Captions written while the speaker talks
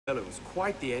Well, it was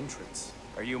quite the entrance.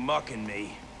 Are you mocking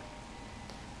me?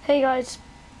 Hey guys,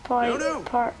 part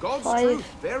God's 5.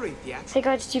 truth, very theatrical. Hey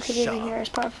guys, Duke Gaming here. It's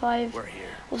part 5 We're here.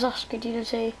 of Assassin's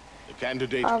Unity. The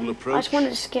candidate will approach. I just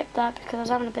wanted to skip that because I was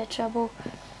having a bit of trouble.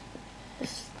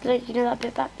 It's like, you know that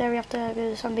bit back there, we have to go to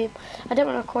the Sunbeam. I didn't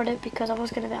want to record it because I was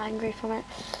getting a bit angry from it,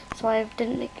 so I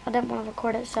didn't want to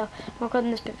record it. So I'm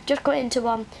recording this bit. Just got into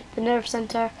the nerve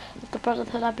center of the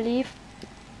Brotherhood, I believe.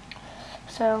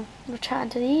 So we're chatting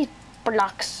to these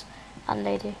blocks and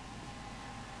lady.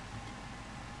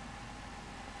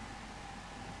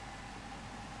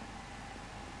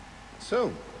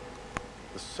 So,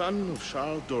 the son of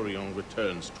Charles Dorion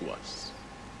returns to us.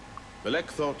 Belek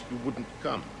thought you wouldn't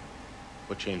come.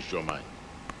 What changed your mind?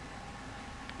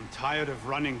 I'm tired of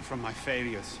running from my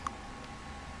failures.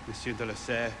 Monsieur de la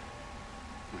Serre,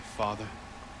 my father.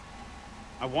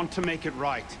 I want to make it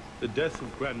right. The death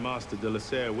of Grand Master de la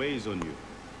Serre weighs on you.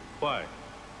 Why?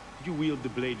 Did you wield the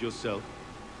blade yourself?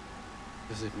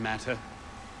 Does it matter?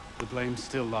 The blame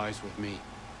still lies with me.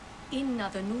 إن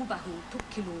ذنوبه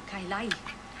تكل كيلي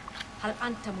هل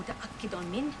أنت متأكد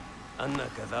منه؟ أنا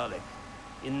كذلك.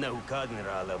 إنه قادر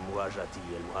على مواجهة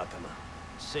المحاكمة.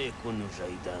 سيكون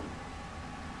جيدا.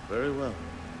 Very well.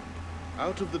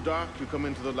 Out of the dark you come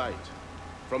into the light.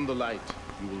 From the light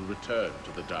you will return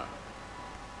to the dark.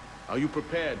 Are you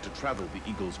prepared to travel the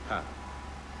Eagle's path?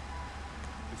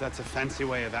 If that's a fancy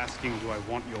way of asking, do I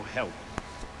want your help?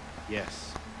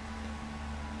 Yes.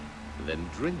 Then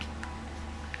drink.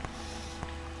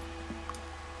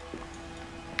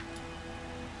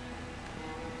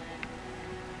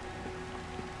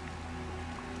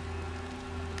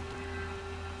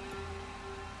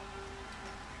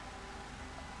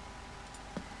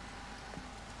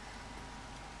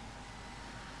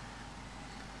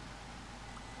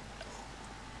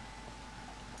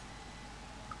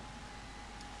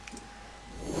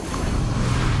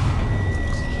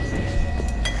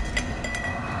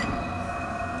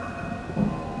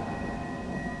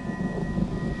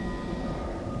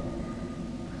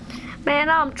 Man,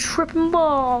 I'm tripping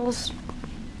balls.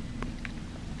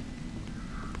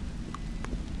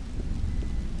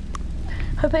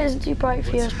 Hope it isn't too bright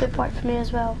for you. It's a bit bright for me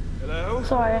as well. Hello?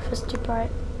 Sorry if it's too bright.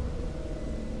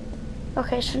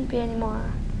 Okay, it shouldn't be anymore.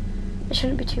 It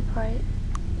shouldn't be too bright.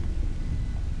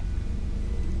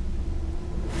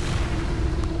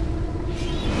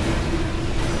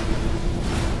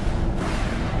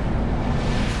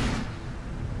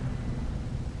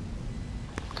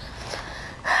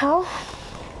 How?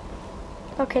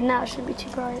 Okay, now it shouldn't be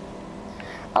too bright.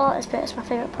 I like this bit, it's my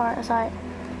favourite part. It's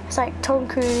like Tom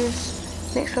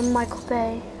Cruise mixed with Michael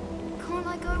Bay. Can't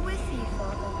I go with you,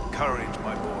 Father? Courage,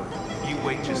 my boy. You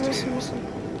wait just Listen, here.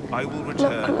 listen. I will Look,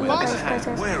 return with guys, this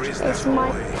hand. Where is that it's boy?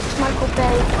 Michael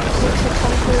Bay mixed with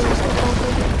Tom Cruise and Tom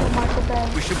Cruise mixed with Michael Bay.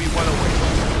 We should be well away.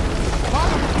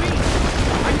 Follow me!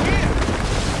 I'm here!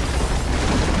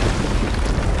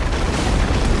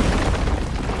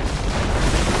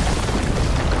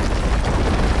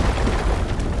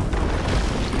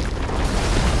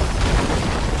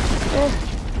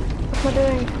 What am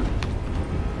I doing?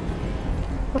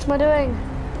 What am I doing?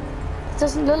 It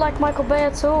doesn't look like Michael Bay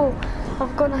at all. I've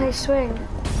forgotten how you swing.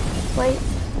 Wait,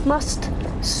 must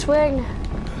swing.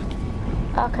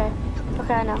 Okay,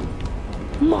 okay, I know.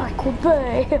 Michael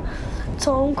Bay,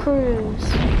 Tom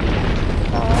Cruise.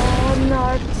 Oh,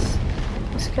 nuts.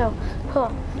 Let's go.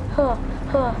 Huh, huh,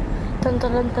 huh. Dun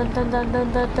dun dun dun dun dun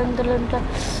dun dun dun dun dun.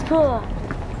 Huh.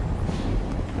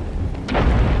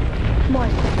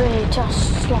 Michael Bay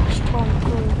just slashed Tom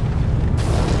Cruise.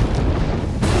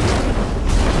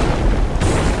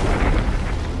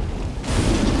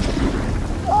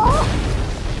 Oh!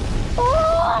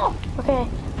 Oh! Okay,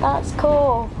 that's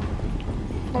cool.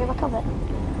 Can I get back up it?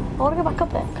 I want to go back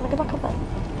up it. Can I get back up it?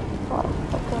 Oh,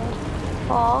 that's good.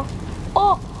 Oh.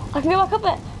 Oh! I can get back up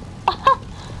it!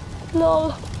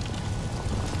 Lol.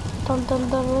 Dun dun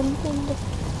dun dun dun dun.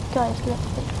 Guys, let's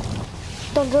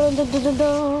see. Dun dun dun dun dun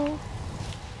dun.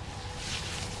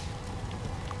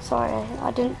 Sorry,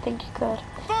 I didn't think you could.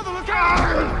 Father, look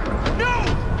out! No!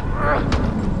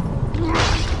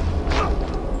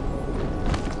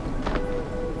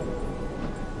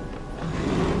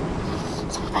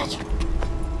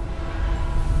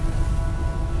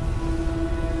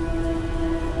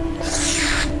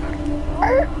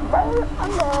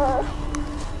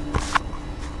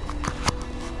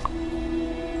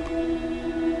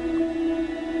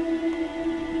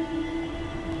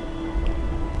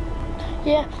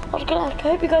 Yeah, I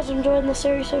hope you guys are enjoying the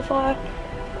series so far.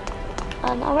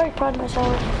 I'm very proud of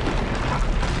myself.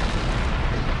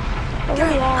 I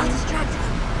really am.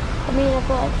 I mean, I've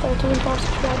got like 13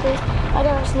 subscribers. I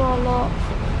know it's not a lot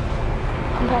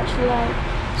compared to like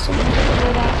some people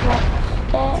do that, but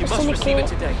Syndicate,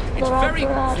 the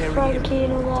Rapper, Frankie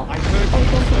and all that, and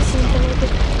NPC,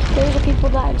 those are people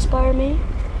that inspire me.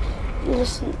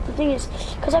 Listen, the thing is,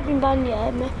 because I've been banned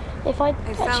yet, if I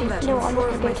actually, no, I'm not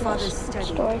going to go into that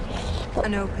story, but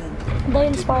they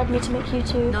inspired me to make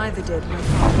YouTube. Neither did my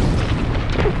father.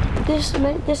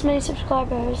 This many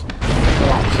subscribers is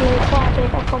actually quite a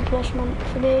big accomplishment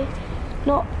for me.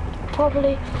 Not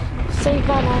probably save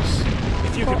Vanos.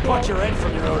 If you can pot your head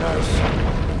from your own house,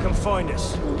 come find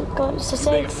us. God, to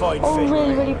say a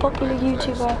really popular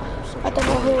YouTuber, I don't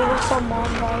know who,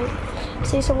 someone, right?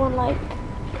 Say someone like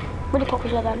really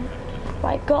popular then,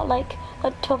 right? Got like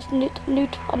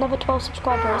another 12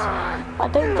 subscribers. I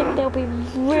don't think they'll be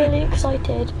really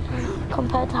excited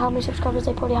compared to how many subscribers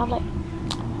they probably have. Like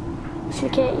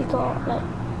Syndicate, you got like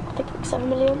I think like 7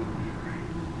 million.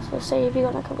 So say if you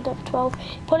got like a couple of 12,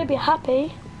 you'd probably be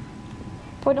happy.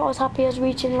 Probably not as happy as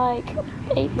reaching like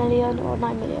 8 million or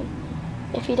 9 million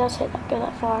if he does go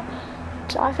that far.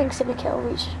 So I think Syndicate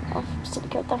will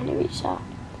definitely reach that,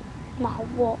 no matter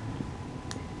what.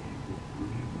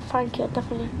 Frankie will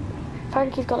definitely.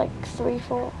 Frankie's got like 2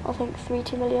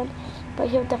 million, but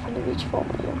he'll definitely reach 4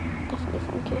 million. Definitely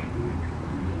Frankie.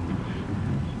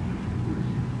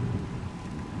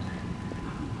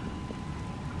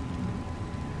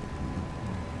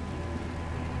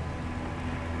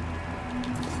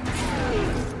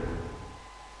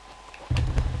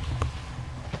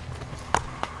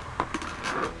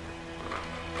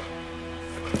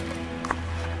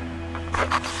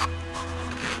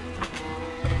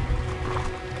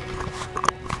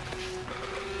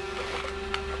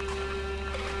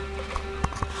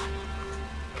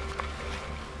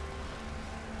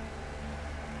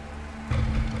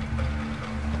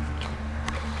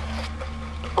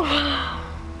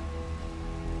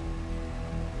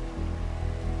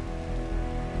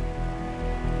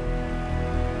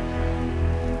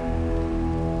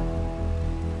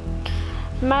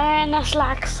 Man, that's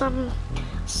like some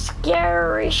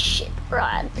scary shit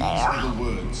right there. These are the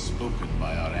words spoken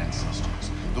by our ancestors,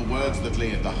 the words that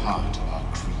lay at the heart of our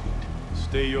creed.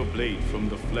 Stay your blade from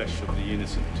the flesh of the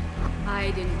innocent.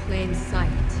 Hide in plain sight.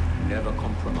 Never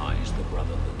compromise the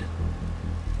Brotherhood.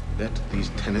 Let these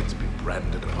tenets be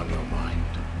branded upon your mind.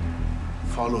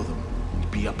 Follow them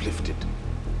and be uplifted.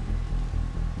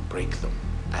 Break them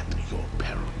at your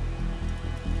peril.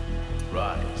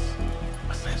 Rise,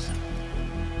 assassin.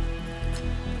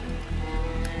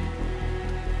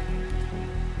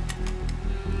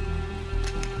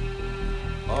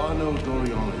 Arno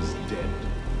Dorion is dead.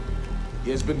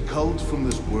 He has been culled from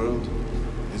this world,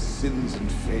 his sins and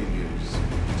failures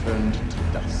turned to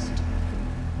dust.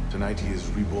 Tonight he is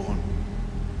reborn,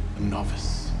 a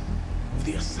novice of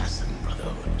the Assassin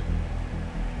Brotherhood.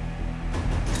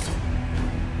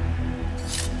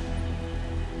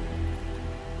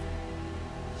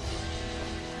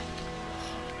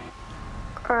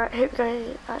 Alright, hope you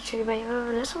guys actually made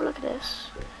it. Let's have a look at this.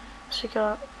 So we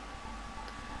got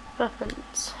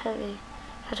weapons, heavy,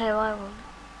 I one.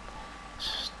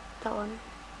 That one,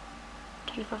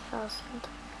 25,000.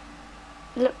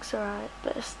 Looks alright,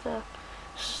 but it's the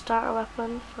starter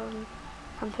weapon from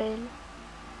campaign.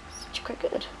 It's quite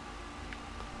good.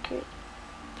 Good.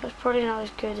 But it's probably not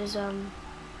as good as you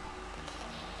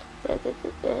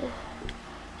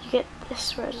get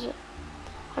this. Where is it?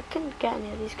 I couldn't get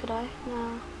any of these, could I?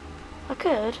 No. I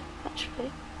could,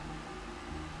 actually.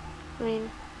 I mean,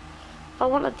 if I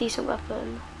want a decent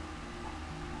weapon,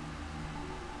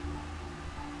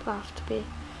 it'll have to be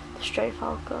the Stray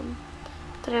Falcon.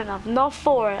 I don't have enough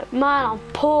for it. Man, I'm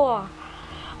poor.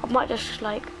 I might just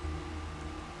like,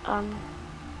 nah.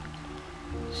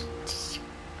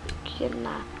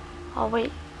 I'll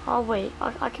wait.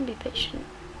 I can be patient.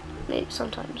 Maybe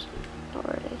sometimes. Not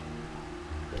really.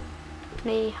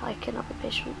 Me, I cannot be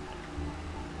patient.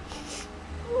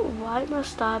 Why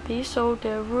must I be so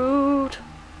rude?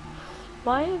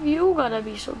 Why have you gotta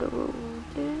be so rude?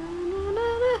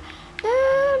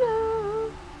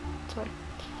 Sorry.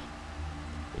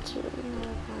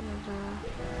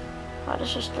 Right,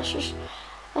 let's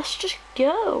just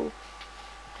go.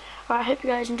 Right, I hope you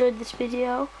guys enjoyed this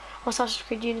video of Assassin's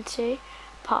Creed Unity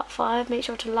Part 5. Make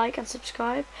sure to like and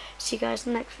subscribe. See you guys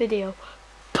in the next video.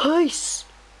 Peace!